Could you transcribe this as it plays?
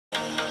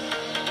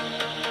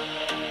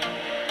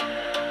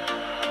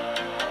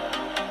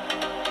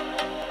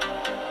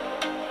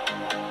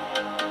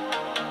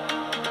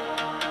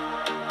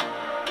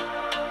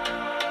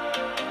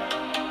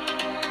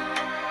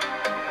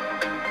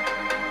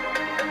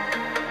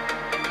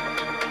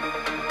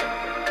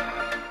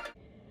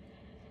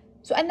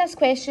So in this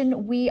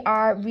question, we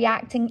are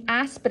reacting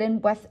aspirin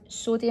with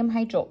sodium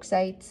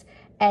hydroxide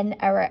in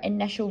our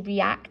initial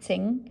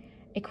reacting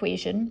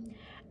equation,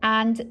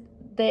 and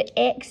the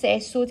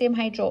excess sodium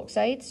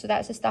hydroxide, so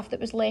that's the stuff that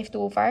was left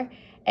over,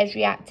 is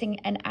reacting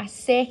in a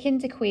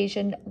second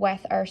equation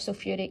with our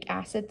sulfuric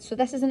acid. So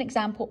this is an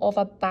example of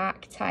a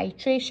back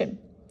titration.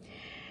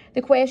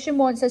 The question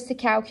wants us to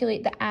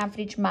calculate the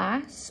average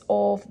mass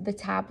of the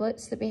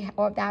tablets that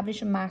or the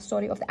average mass,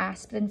 sorry, of the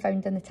aspirin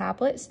found in the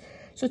tablets.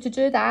 So to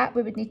do that,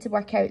 we would need to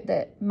work out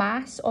the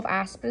mass of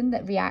aspirin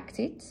that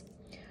reacted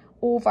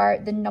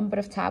over the number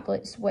of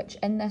tablets, which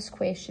in this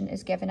question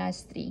is given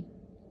as 3.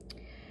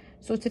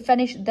 So to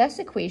finish this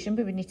equation,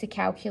 we would need to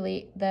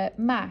calculate the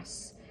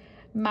mass.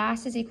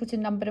 Mass is equal to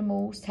number of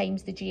moles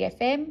times the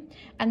GFM,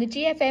 and the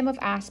GFM of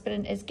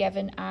aspirin is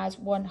given as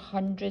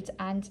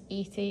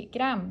 180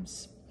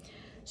 grams.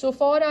 So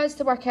for us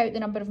to work out the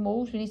number of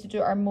moles, we need to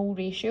do our mole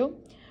ratio.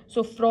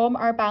 So from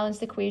our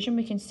balanced equation,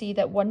 we can see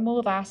that 1 mole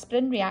of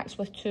aspirin reacts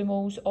with 2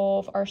 moles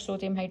of our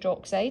sodium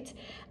hydroxide.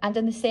 And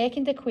in the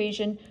second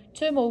equation,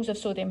 2 moles of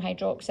sodium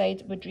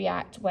hydroxide would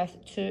react with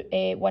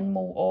 1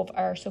 mole of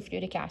our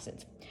sulfuric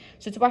acid.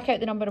 So to work out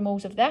the number of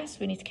moles of this,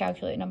 we need to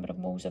calculate the number of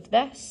moles of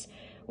this,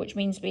 which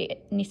means we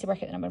need to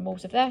work out the number of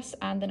moles of this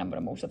and the number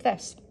of moles of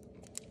this.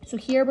 So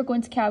here we're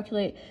going to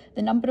calculate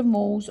the number of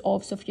moles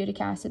of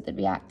sulfuric acid that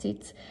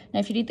reacted.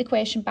 Now if you read the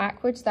question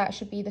backwards, that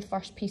should be the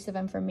first piece of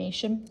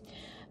information.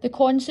 The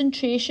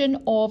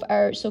concentration of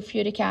our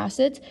sulfuric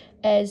acid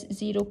is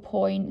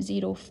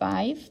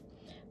 0.05.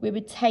 We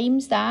would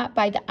times that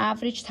by the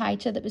average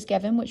titer that was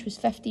given, which was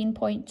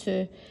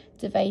 15.2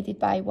 divided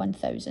by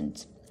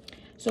 1000.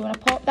 So when I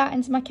pop that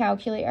into my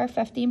calculator,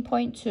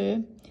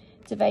 15.2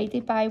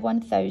 divided by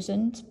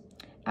 1000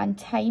 and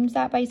times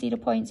that by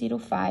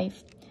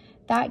 0.05,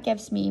 that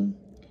gives me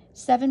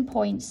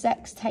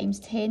 7.6 times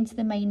 10 to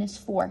the minus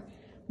 4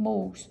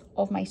 moles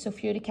of my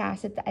sulfuric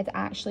acid that had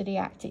actually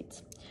reacted.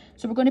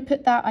 So we're going to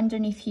put that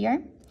underneath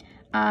here,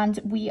 and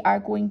we are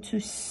going to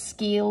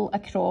scale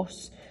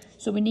across.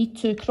 So we need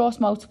to cross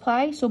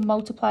multiply, so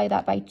multiply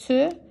that by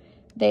 2,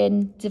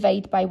 then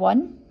divide by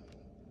 1.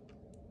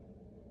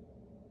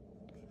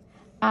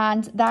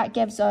 And that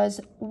gives us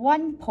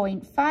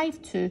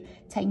 1.52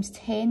 times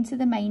 10 to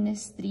the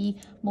minus 3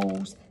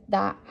 moles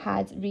that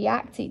had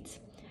reacted.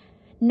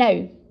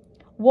 Now,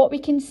 what we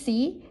can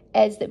see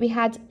is that we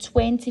had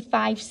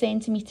 25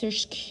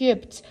 centimetres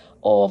cubed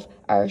of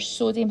our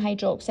sodium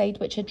hydroxide,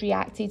 which had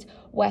reacted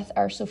with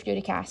our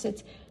sulfuric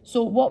acid.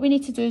 So what we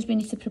need to do is we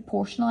need to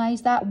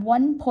proportionalise that.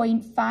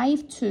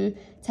 1.52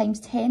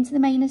 times 10 to the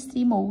minus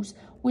 3 moles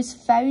was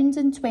found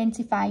in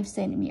 25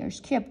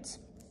 centimetres cubed.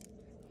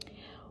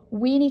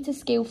 We need to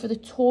scale for the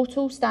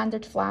total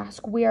standard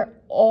flask where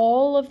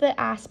all of the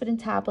aspirin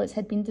tablets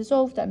had been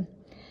dissolved in.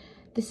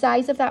 The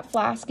size of that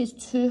flask is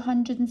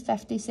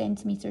 250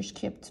 centimetres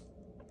cubed.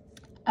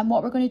 And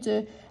what we're going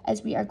to do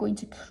is we are going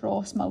to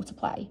cross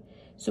multiply.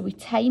 So we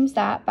times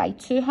that by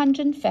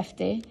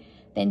 250,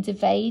 then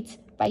divide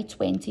by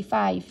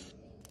 25.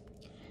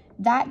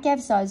 That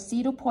gives us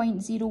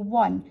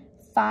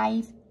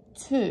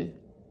 0.0152.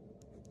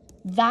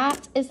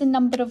 That is the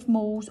number of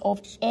moles of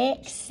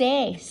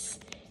excess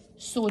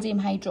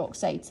sodium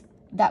hydroxide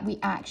that we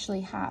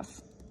actually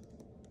have.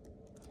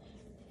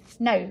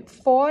 Now,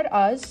 for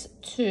us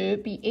to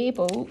be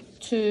able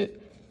to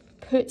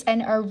put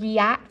in our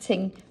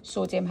reacting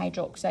sodium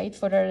hydroxide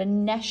for our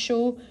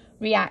initial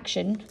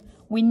reaction,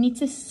 we need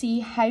to see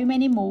how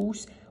many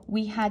moles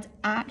we had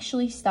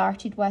actually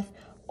started with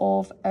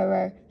of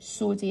our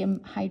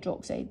sodium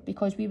hydroxide,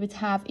 because we would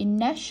have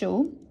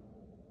initial,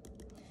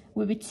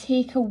 we would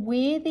take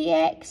away the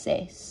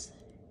excess,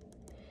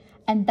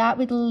 and that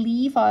would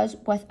leave us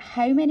with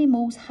how many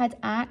moles had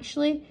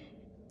actually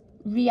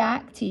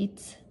reacted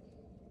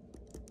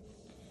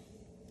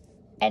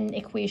in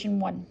equation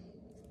 1.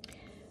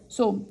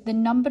 So the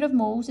number of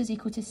moles is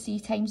equal to C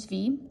times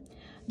V.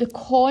 The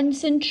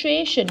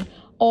concentration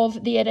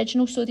of the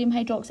original sodium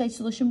hydroxide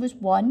solution was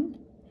 1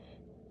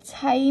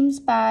 times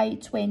by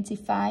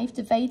 25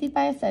 divided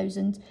by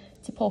 1000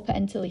 to pop it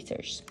into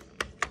litres.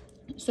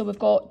 So we've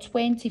got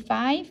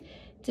 25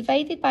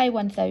 divided by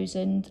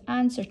 1000,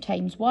 answer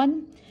times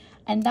 1,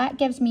 and that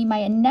gives me my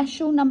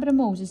initial number of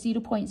moles is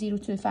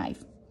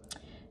 0.025.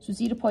 So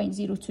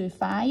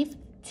 0.025,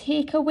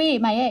 take away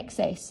my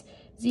excess,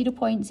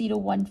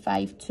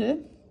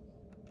 0.0152,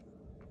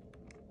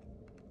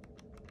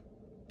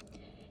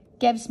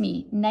 gives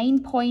me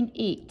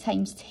 9.8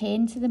 times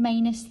 10 to the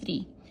minus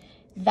 3.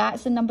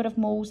 That's the number of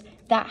moles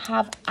that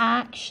have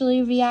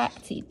actually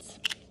reacted.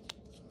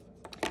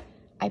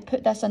 I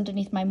put this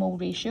underneath my mole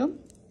ratio,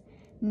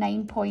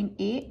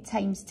 9.8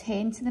 times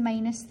 10 to the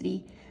minus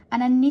 3.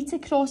 And I need to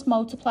cross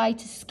multiply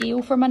to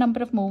scale for my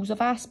number of moles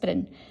of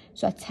aspirin.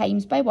 So I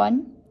times by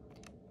 1,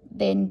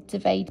 then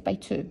divide by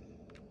 2.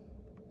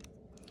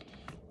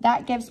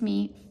 That gives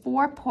me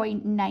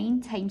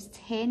 4.9 times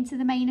 10 to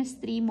the minus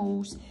 3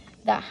 moles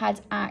that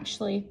had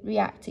actually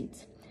reacted.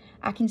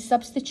 I can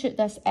substitute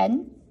this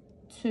in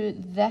to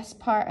this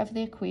part of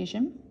the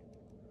equation.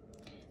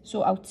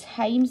 So I'll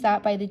times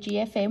that by the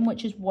GFM,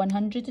 which is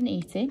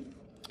 180,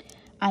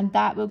 and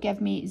that will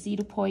give me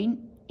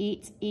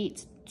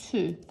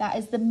 0.882. That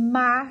is the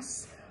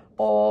mass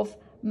of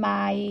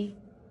my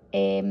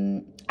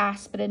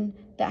aspirin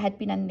that had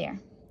been in there.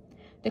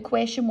 The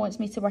question wants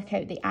me to work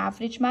out the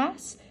average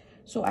mass,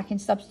 so I can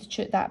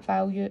substitute that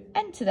value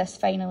into this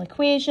final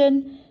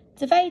equation,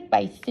 divide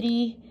by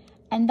 3,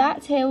 and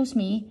that tells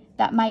me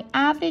that my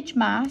average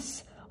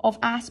mass of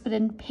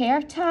aspirin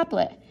per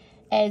tablet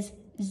is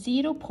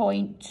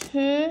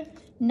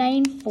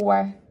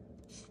 0.294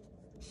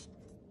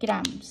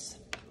 grams.